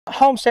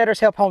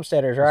Homesteaders help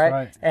homesteaders, right?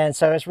 That's right. And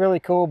so it's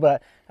really cool.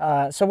 But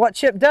so what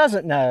Chip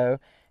doesn't know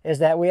is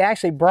that we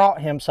actually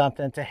brought him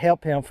something to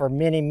help him for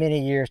many,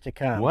 many years to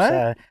come. What?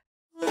 So,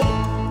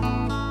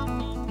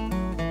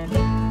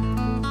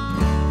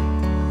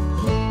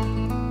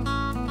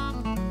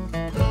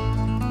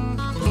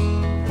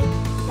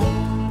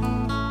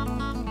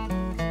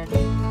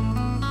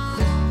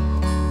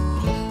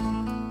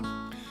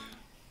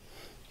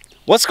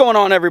 what's going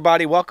on,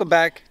 everybody? Welcome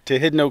back to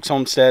Hidden Oaks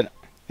Homestead.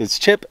 It's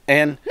Chip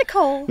and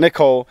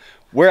Nicole.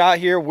 We're out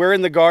here. We're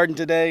in the garden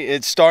today.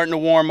 It's starting to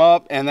warm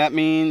up, and that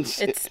means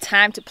it's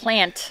time to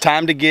plant.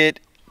 Time to get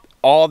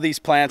all these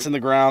plants in the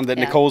ground that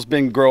Nicole's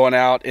been growing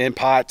out in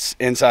pots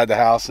inside the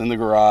house, in the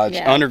garage,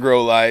 under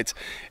grow lights.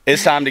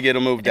 It's time to get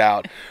them moved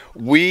out.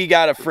 We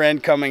got a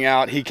friend coming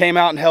out. He came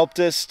out and helped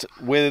us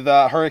with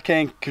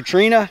Hurricane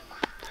Katrina.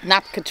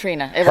 Not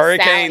Katrina. It was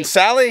Hurricane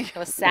Sally? It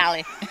was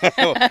Sally.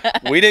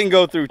 We didn't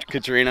go through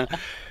Katrina.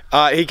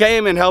 He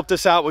came and helped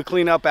us out with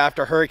cleanup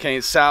after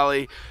Hurricane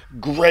Sally.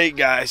 Great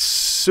guy,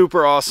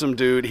 super awesome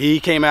dude. He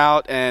came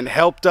out and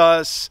helped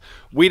us.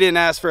 We didn't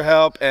ask for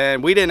help,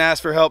 and we didn't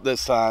ask for help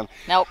this time.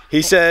 Nope.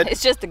 He said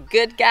it's just a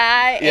good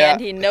guy,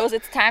 and he knows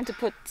it's time to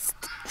put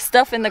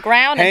stuff in the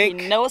ground,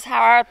 and he knows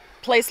how our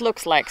place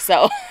looks like.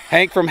 So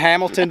Hank from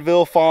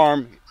Hamiltonville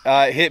Farm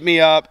hit me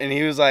up, and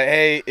he was like,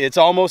 hey, it's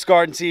almost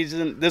garden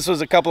season. This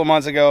was a couple of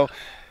months ago.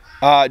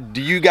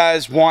 Do you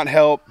guys want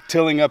help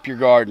tilling up your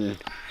garden?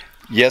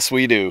 Yes,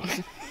 we do.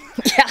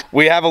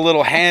 We have a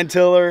little hand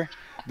tiller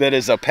that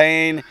is a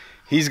pain.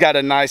 He's got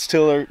a nice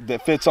tiller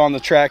that fits on the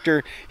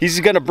tractor.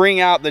 He's gonna bring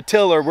out the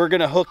tiller. We're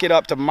gonna hook it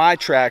up to my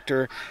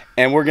tractor,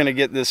 and we're gonna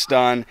get this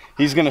done.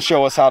 He's gonna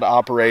show us how to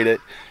operate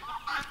it.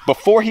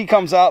 Before he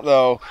comes out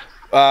though,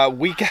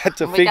 we got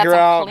to figure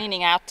out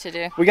cleaning out to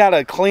do. We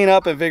gotta clean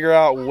up and figure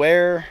out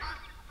where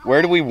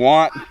do we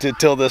want to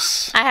till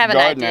this I have an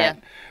garden idea.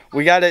 at.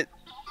 We got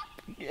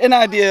an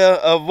idea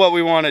of what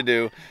we want to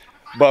do,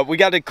 but we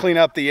got to clean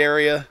up the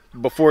area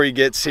before he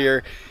gets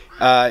here.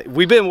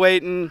 We've been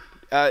waiting.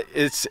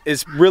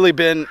 It's really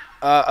been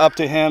up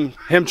to him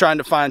trying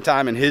to find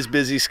time in his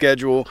busy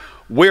schedule.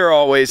 We're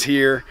always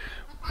here,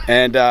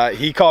 and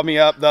he called me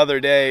up the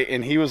other day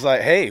and he was like,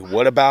 hey,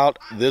 what about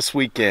this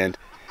weekend?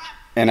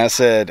 And I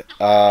said,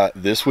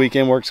 this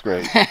weekend works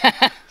great.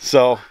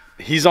 So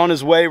he's on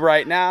his way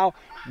right now.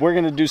 We're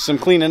gonna do some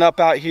cleaning up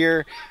out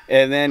here,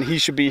 and then he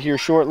should be here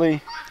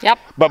shortly. Yep.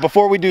 But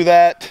before we do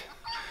that,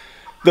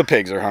 the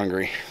pigs are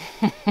hungry.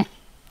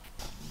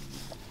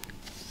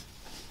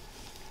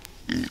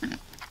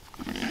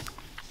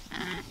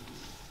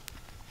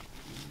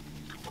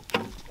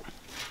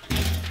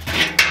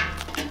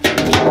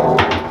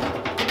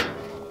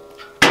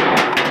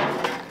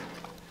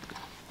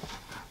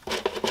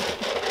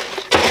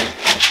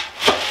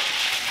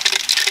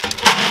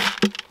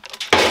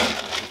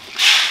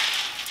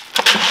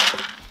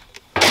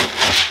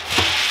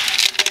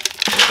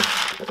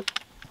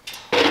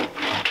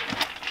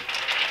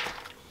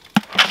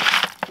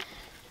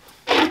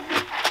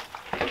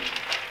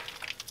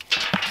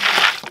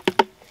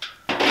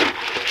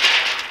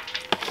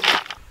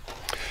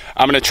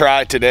 I'm gonna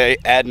try today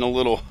adding a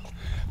little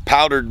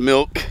powdered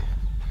milk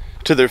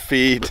to their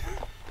feed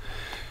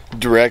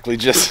directly,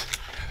 just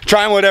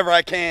trying whatever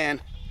I can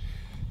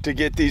to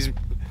get these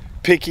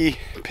picky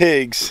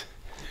pigs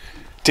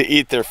to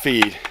eat their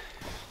feed.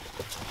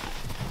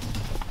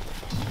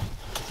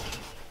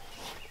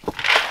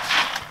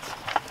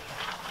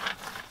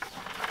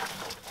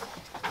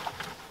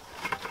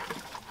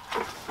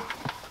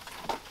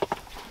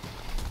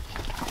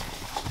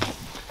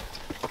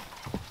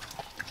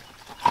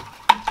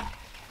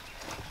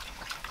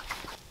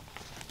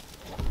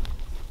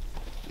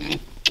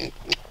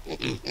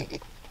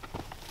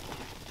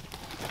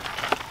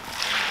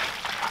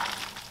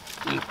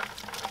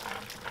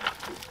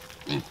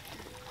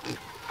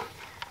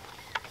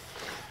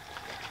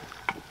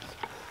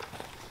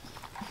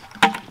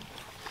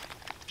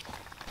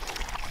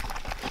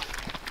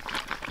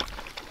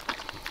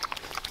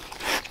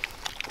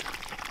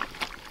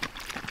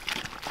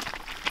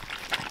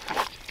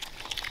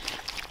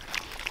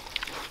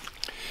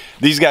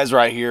 These guys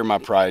right here are my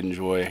pride and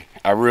joy.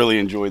 I really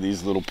enjoy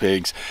these little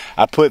pigs.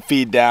 I put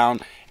feed down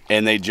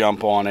and they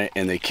jump on it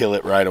and they kill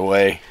it right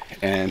away.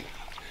 And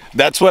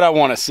that's what I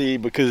want to see,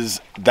 because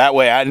that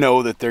way I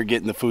know that they're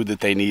getting the food that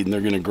they need and they're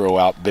going to grow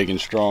out big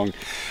and strong.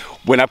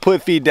 When I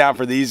put feed down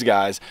for these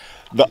guys,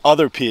 the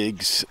other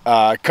pigs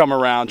come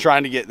around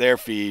trying to get their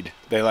feed.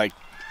 They like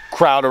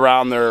crowd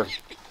around their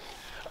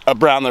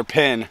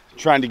pen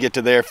trying to get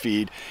to their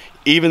feed,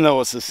 even though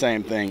it's the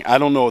same thing. I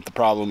don't know what the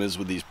problem is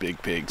with these big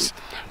pigs,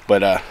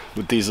 but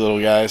with these little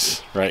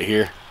guys right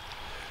here,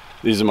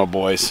 these are my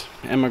boys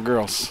and my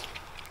girls.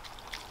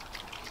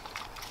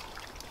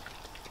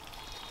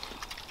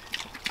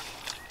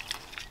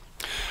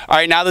 All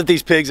right, now that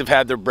these pigs have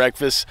had their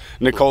breakfast,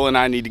 Nicole and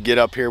I need to get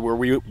up here where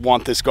we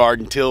want this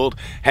garden tilled.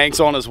 Hank's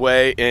on his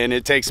way, and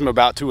it takes him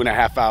about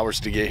 2.5 hours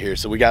to get here,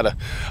 so we got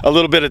a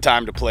little bit of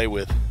time to play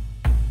with.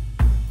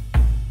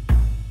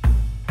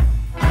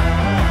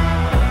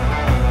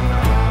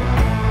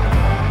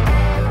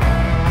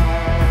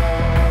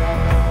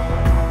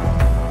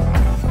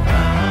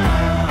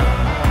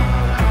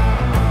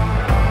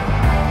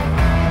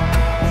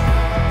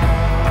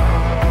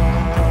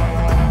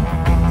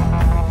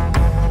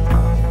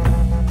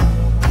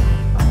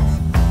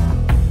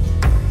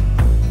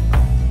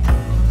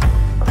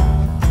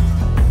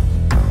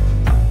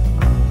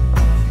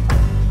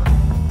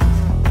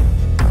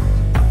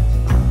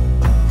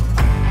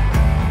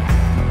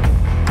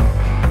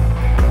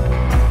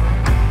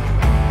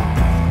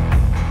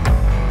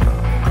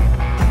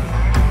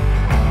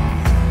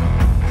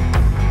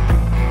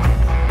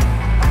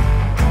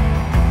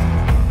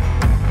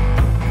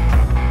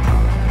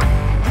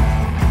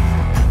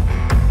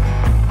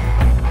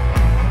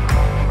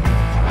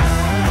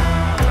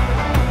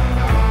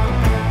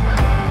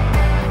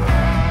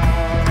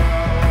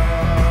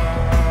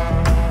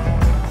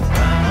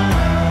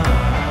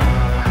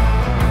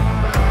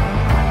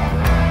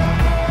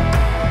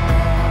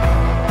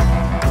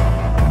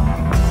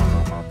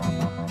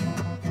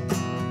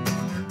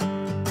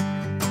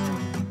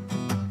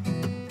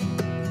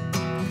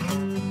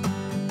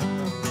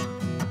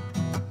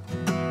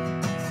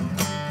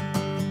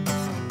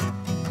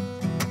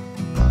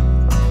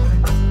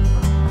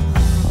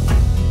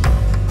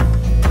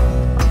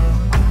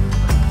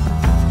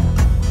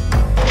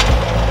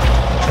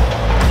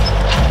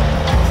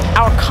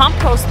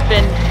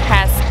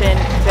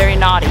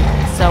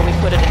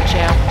 put it in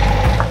jail.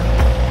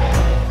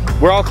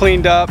 We're all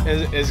cleaned up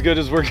as good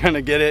as we're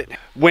gonna get it.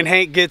 When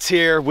Hank gets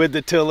here with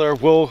the tiller,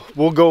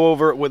 we'll go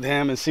over it with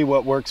him and see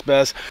what works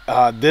best.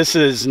 This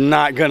is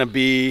not gonna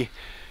be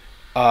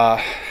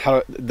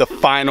the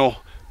final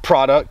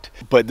product,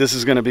 but this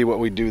is gonna be what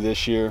we do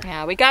this year.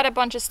 Yeah, we got a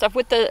bunch of stuff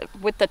with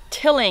the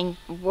tilling.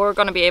 We're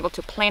gonna be able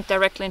to plant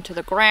directly into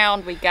the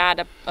ground. We got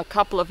a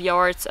couple of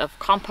yards of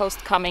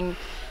compost coming,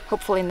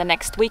 hopefully in the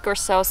next week or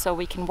so, so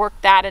we can work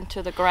that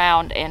into the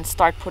ground and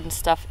start putting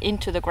stuff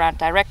into the ground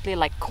directly,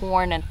 like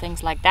corn and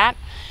things like that.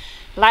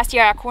 Last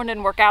year our corn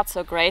didn't work out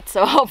so great,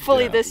 so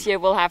hopefully this year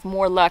we'll have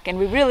more luck. And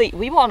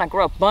we want to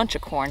grow a bunch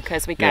of corn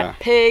because we got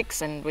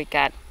pigs and we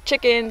got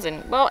chickens,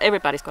 and well,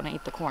 everybody's going to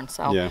eat the corn,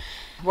 so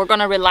we're going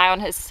to rely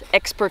on his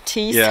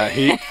expertise. Yeah,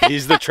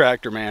 he's the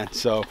tractor man.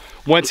 So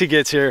once he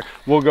gets here,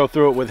 we'll go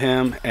through it with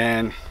him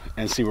and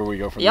see where we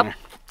go from there.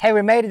 Hey,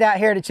 we made it out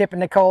here to Chip and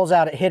Nicole's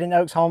out at Hidden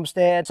Oaks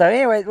Homestead. So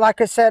anyway, like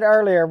I said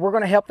earlier, we're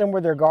going to help them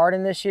with their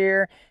garden this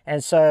year.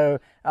 And so,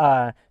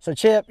 so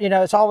Chip, you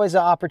know, it's always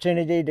an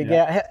opportunity to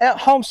get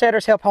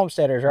homesteaders help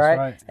homesteaders, right?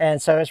 That's right?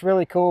 And so it's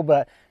really cool.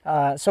 But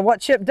so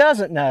what Chip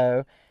doesn't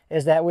know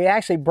is that we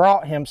actually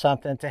brought him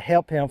something to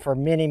help him for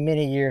many,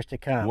 many years to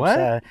come. What?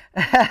 So,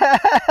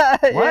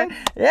 what?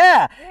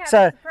 Yeah.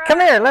 So come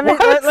here.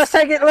 Let's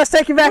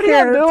take you back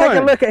here and take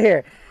a look at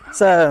here.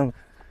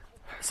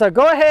 So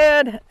go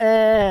ahead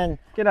and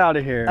get out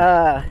of here.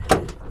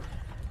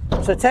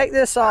 So take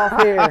this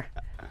off here.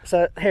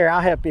 So here,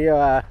 I'll help you.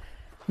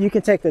 You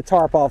can take the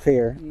tarp off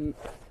here.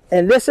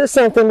 And this is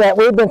something that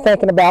we've been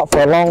thinking about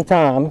for a long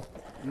time.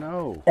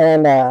 No.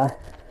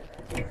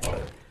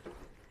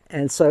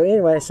 And so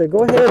anyway, so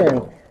go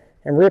ahead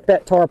and rip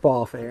that tarp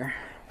off there.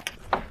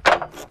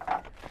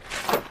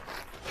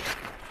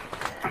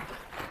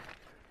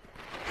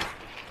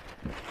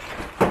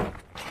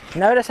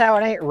 Notice how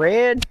it ain't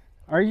red?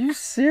 Are you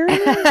serious?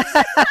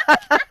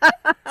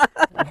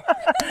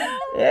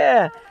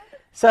 Yeah.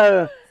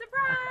 So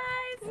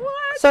surprise!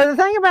 What? So the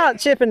thing about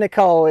Chip and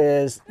Nicole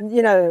is,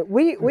 you know,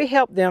 we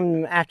helped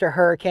them after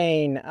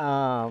Hurricane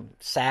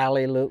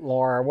Sally,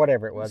 Laura,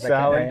 whatever it was.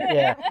 Sally?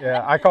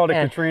 Yeah. I called it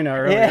Katrina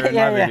earlier in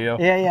my video.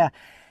 Yeah.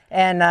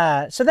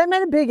 And so that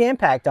made a big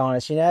impact on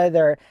us. You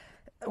know,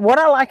 what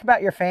I like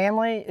about your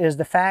family is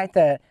the fact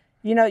that,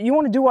 you know, you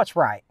want to do what's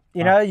right.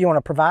 You know, you want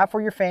to provide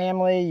for your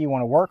family. You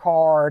want to work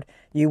hard.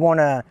 You want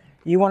to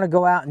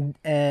go out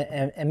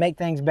and make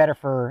things better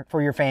for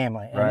your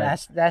family. And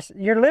that's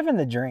you're living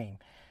the dream.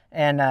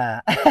 And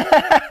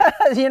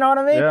you know what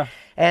I mean? Yeah.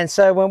 And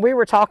so when we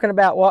were talking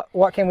about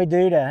what can we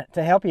do to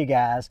help you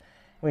guys,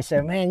 we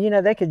said, man, you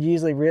know, they could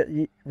usually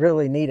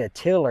really need a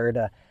tiller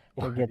to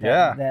get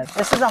that.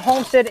 This is a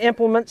Homestead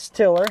Implements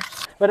tiller,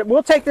 but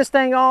we'll take this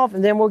thing off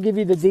and then we'll give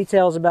you the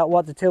details about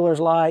what the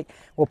tiller's like.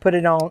 We'll put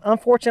it on.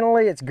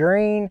 Unfortunately, it's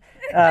green.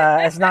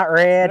 It's not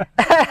red.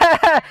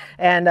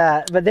 And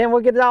but then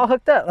we'll get it all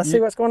hooked up. Let's see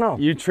what's going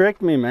on. You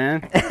tricked me,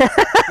 man.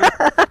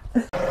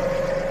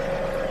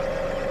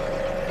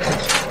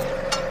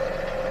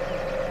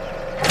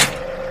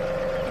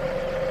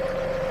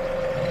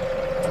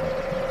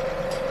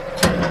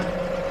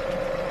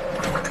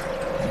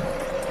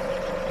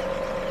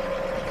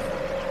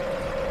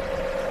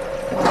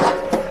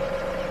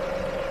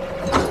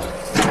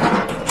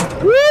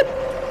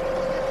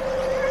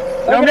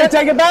 Want me to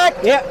take it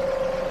back? Yep.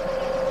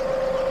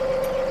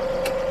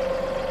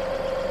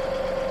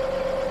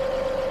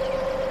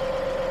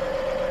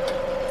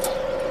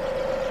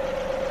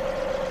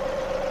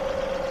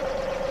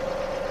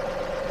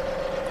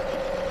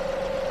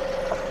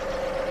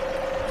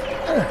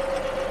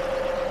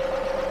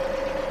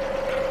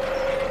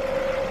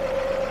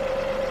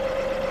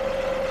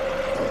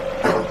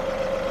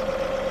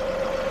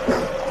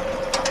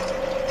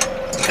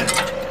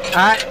 All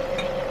right.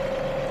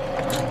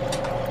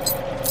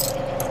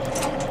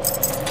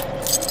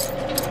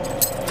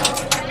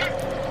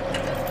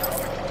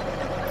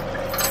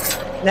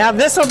 Now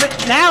this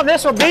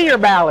will be your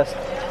ballast.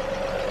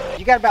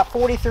 You got about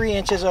 43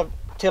 inches of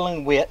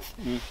tilling width,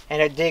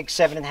 and it digs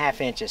 7.5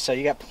 inches. So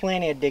you got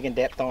plenty of digging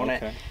depth on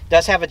it.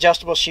 Does have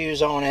adjustable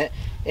shoes on it,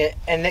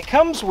 and it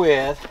comes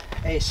with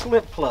a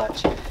slip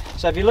clutch.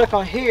 So if you look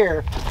on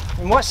here,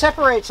 and what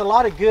separates a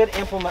lot of good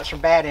implements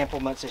from bad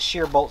implements is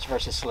shear bolts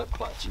versus slip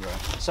clutch.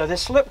 So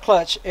this slip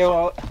clutch, it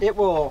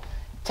will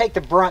take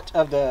the brunt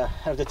of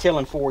the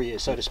tilling for you,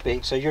 so to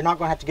speak. So you're not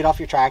going to have to get off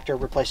your tractor,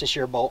 replace a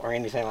shear bolt or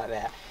anything like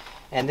that.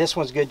 And this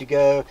one's good to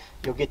go.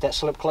 You'll get that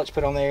slip clutch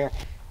put on there.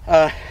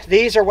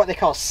 These are what they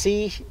call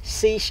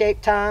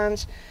C-shaped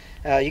tines.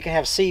 You can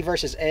have C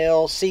versus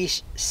L.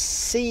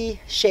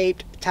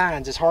 C-shaped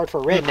tines. It's hard for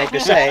a redneck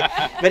to say.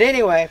 But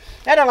anyway,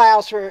 that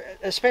allows for,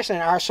 especially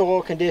in our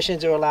soil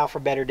conditions, it will allow for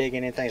better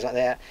digging and things like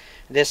that.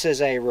 This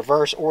is a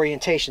reverse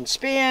orientation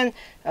spin.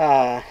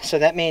 So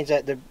that means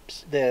that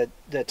the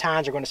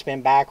tines are going to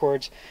spin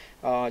backwards.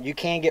 You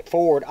can get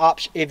forward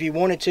option if you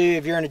wanted to.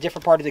 If you're in a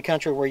different part of the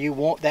country where you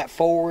want that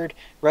forward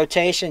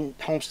rotation,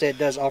 Homestead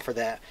does offer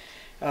that.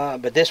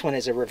 But this one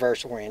is a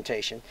reverse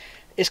orientation.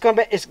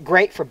 It's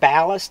great for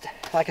ballast.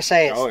 Like I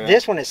say, Oh, yeah.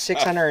 This one is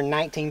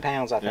 619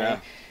 pounds, I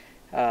think.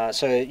 Yeah.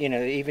 So you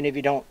know, even if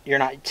you're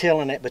not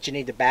tilling it, but you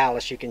need the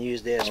ballast, you can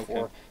use this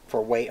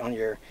for weight on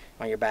your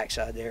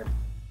backside there.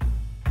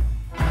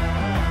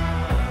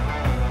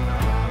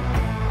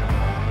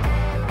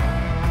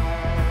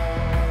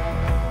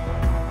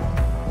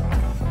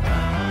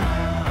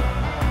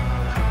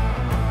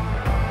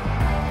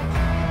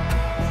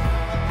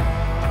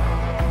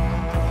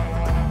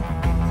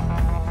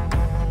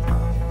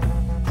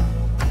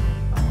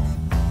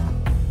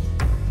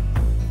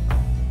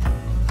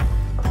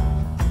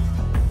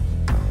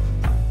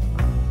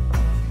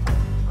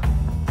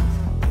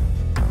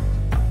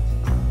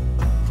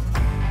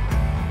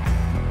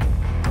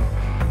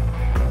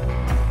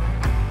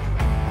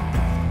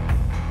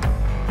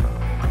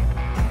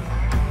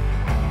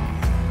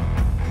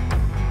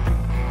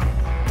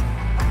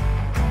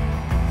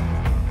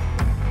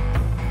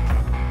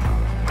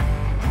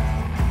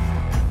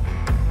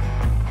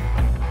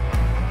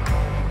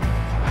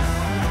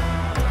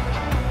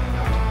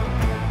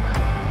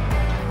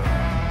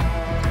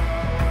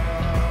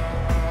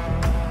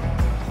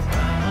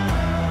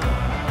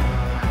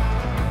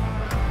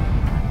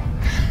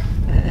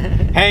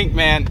 Hank,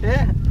 man.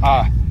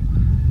 Yeah.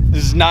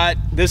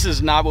 This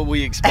is not what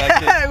we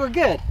expected. We're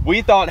good.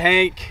 We thought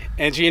Hank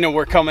and Gina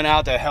were coming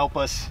out to help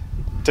us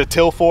to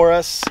till for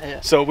us.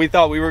 Yeah. So we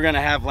thought we were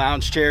gonna have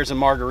lounge chairs and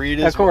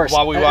margaritas Of course.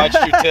 while we watched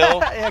you till.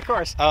 Yeah, of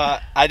course.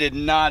 I did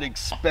not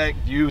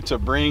expect you to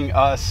bring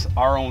us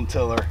our own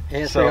tiller. Yeah,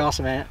 it's pretty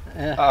awesome, man.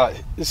 Yeah.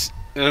 It's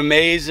an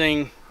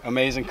amazing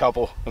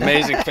couple,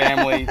 amazing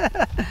family.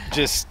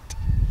 Just,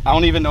 I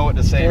don't even know what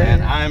to say,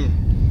 man.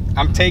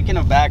 I'm taken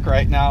aback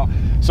right now.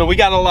 So we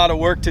got a lot of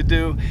work to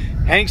do.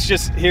 Hank's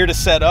just here to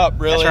set up,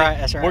 really.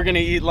 That's right. We're gonna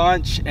eat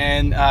lunch,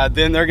 and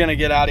then they're gonna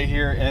get out of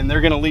here, and they're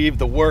gonna leave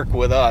the work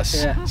with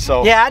us. Yeah.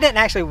 So yeah, I didn't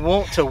actually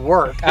want to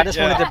work. I just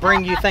wanted to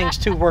bring you things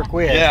to work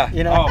with. Yeah.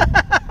 You know.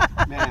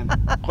 Oh, man.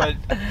 But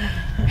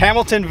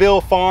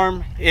Hamiltonville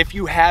Farm, if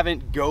you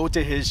haven't, go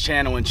to his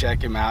channel and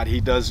check him out. He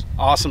does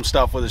awesome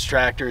stuff with his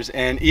tractors,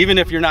 and even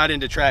if you're not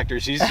into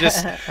tractors, he's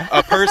just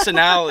a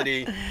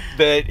personality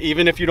that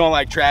even if you don't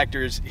like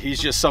tractors, he's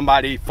just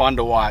somebody fun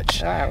to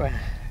watch. All right.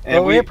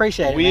 And we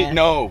appreciate it, man.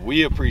 No,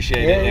 we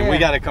appreciate it, and we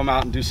got to come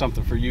out and do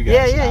something for you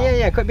guys.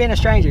 Yeah. Quit being a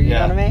stranger. You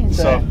know what I mean?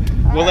 So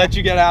we'll let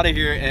you get out of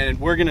here, and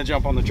we're gonna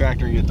jump on the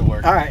tractor and get to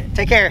work. All right.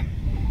 Take care.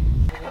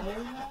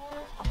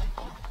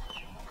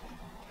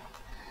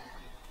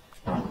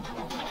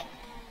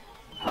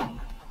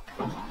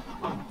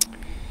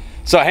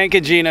 So Hank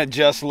and Gina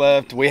just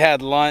left. We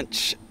had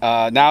lunch.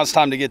 Now it's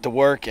time to get to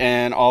work,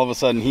 and all of a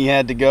sudden he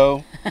had to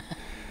go.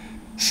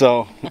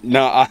 So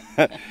no,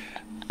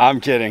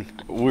 I'm kidding.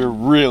 We're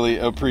really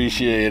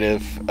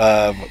appreciative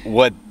of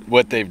what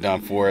they've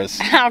done for us.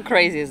 How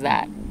crazy is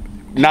that?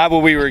 Not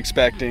what we were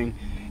expecting.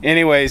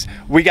 Anyways,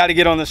 we got to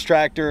get on this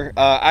tractor.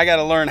 I got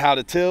to learn how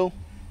to till.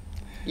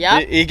 Yeah.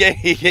 He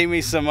gave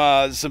me some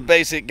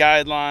basic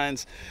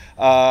guidelines.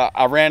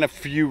 I ran a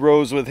few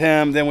rows with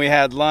him. Then we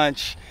had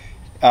lunch.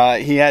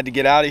 He had to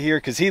get out of here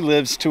because he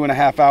lives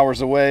 2.5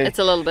 hours away. It's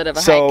a little bit of a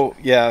hike. So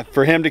yeah,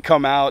 for him to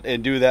come out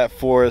and do that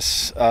for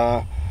us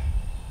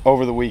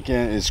over the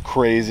weekend is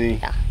crazy.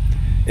 Yeah.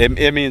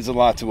 It means a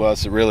lot to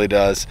us. It really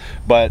does.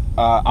 But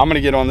I'm gonna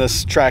get on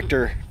this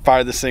tractor,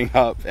 fire this thing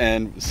up,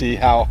 and see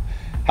how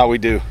we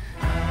do.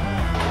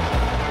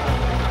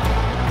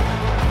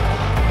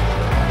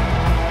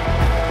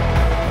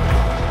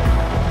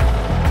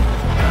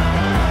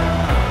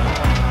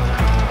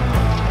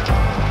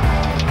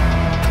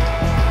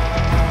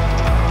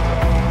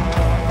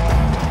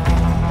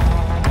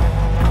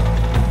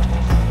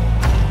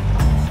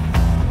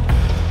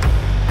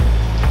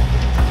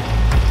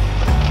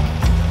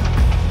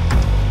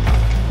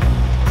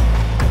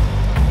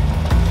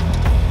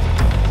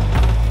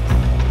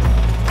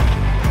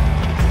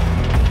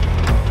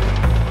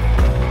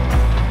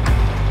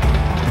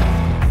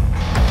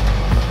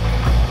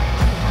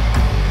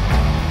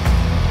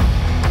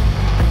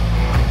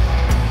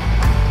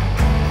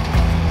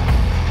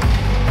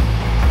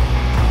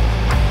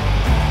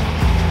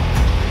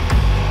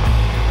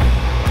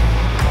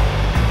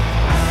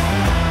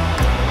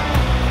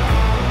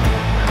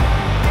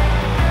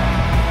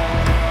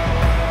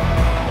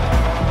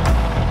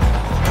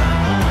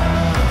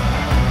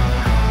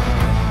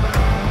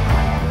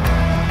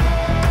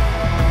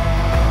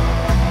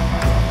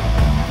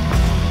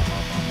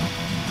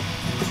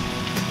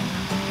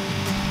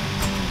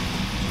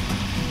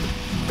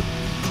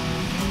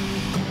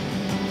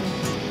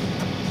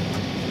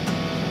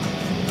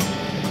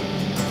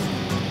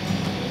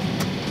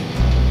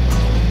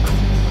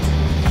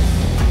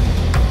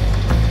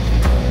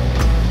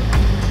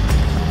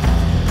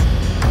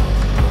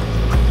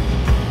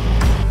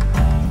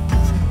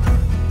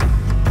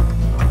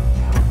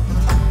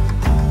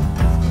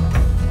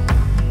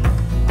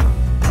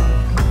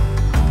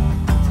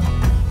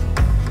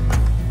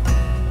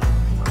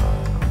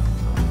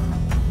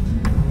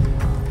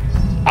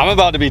 I'm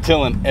about to be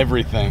tilling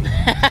everything.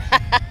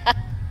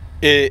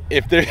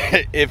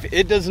 if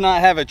it does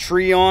not have a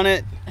tree on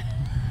it,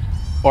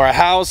 or a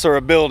house or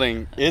a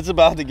building, it's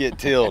about to get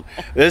tilled.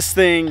 This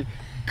thing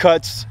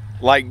cuts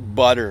like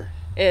butter.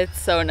 It's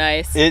so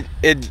nice.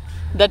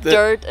 The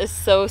dirt is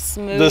so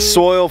smooth. The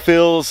soil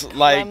feels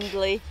like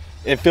crumbly.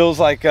 It feels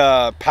like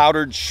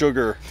powdered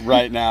sugar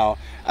right now.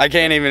 I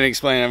can't even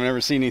explain. I've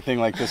never seen anything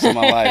like this in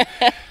my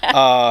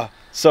life.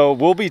 So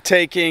we'll be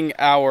taking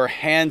our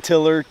hand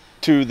tiller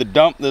to the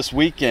dump this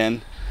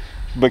weekend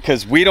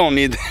because we don't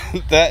need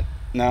that.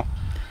 No.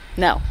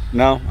 No.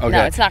 No? Okay.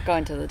 No, it's not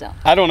going to the dump.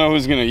 I don't know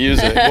who's going to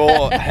use it.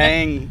 We'll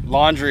hang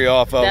laundry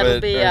off of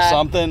it or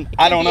something.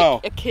 I don't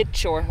know. A kid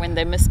chore when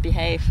they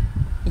misbehave.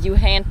 You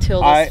hand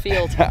till this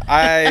field.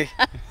 I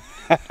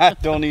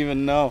don't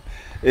even know.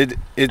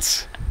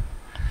 It's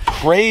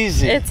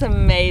crazy. It's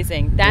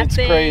amazing. That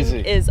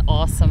thing is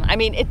awesome. I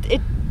mean,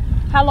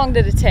 how long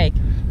did it take?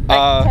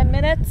 Like 10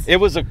 minutes? It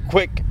was a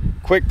quick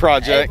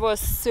project. It was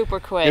super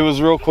quick. It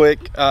was real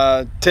quick.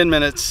 10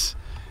 minutes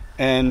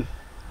and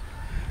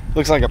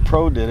looks like a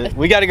pro did it.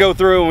 We got to go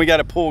through and we got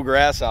to pull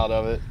grass out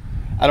of it.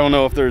 I don't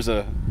know if there's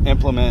a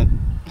implement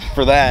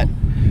for that,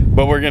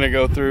 but we're gonna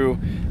go through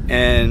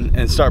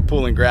and start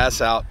pulling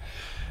grass out.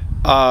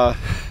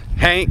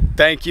 Hank,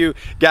 thank you.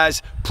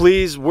 Guys,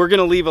 please, we're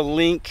gonna leave a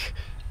link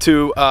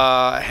to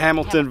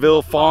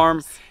Hamiltonville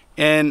Farm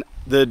in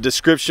the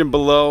description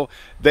below.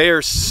 They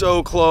are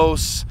so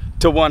close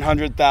to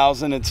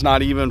 100,000. It's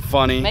not even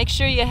funny. Make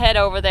sure you head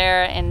over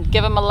there and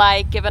give them a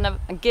like, give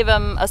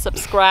them a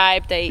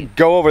subscribe.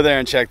 Go over there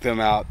and check them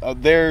out.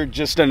 They're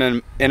just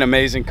an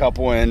amazing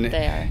couple, and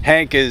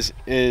Hank is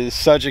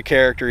such a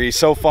character. He's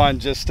so fun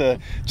just to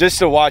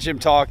watch him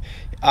talk.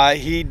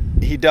 He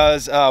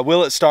does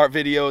will it start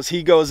videos.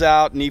 He goes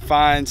out and he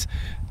finds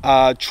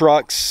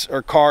trucks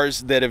or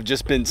cars that have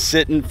just been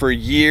sitting for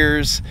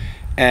years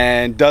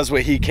and does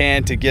what he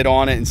can to get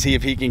on it and see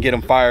if he can get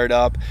them fired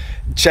up.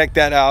 Check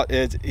that out.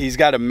 He's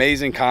got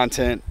amazing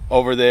content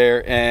over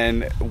there,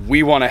 and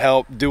we want to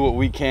help do what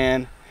we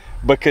can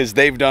because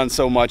they've done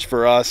so much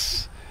for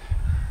us.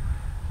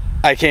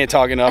 I can't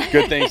talk enough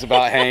good things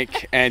about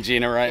Hank and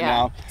Gina right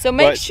now. So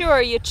make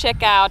sure you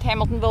check out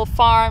Hamiltonville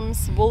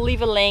Farms. We'll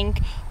leave a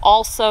link.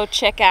 Also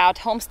check out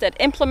Homestead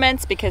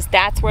Implements because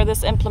that's where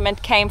this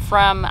implement came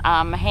from.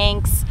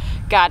 Hank's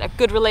got a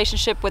good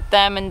relationship with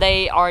them and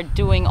they are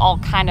doing all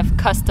kind of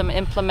custom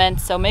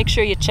implements. So make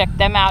sure you check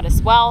them out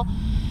as well.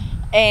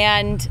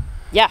 And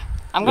yeah,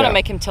 I'm gonna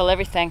make him till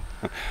everything.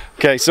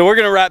 Okay, so we're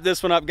gonna wrap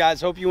this one up,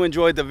 guys. Hope you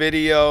enjoyed the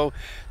video.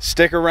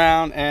 Stick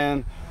around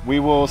and we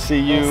will see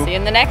you. We'll see you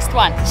in the next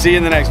one. See you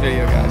in the next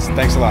video, guys.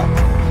 Thanks a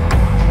lot.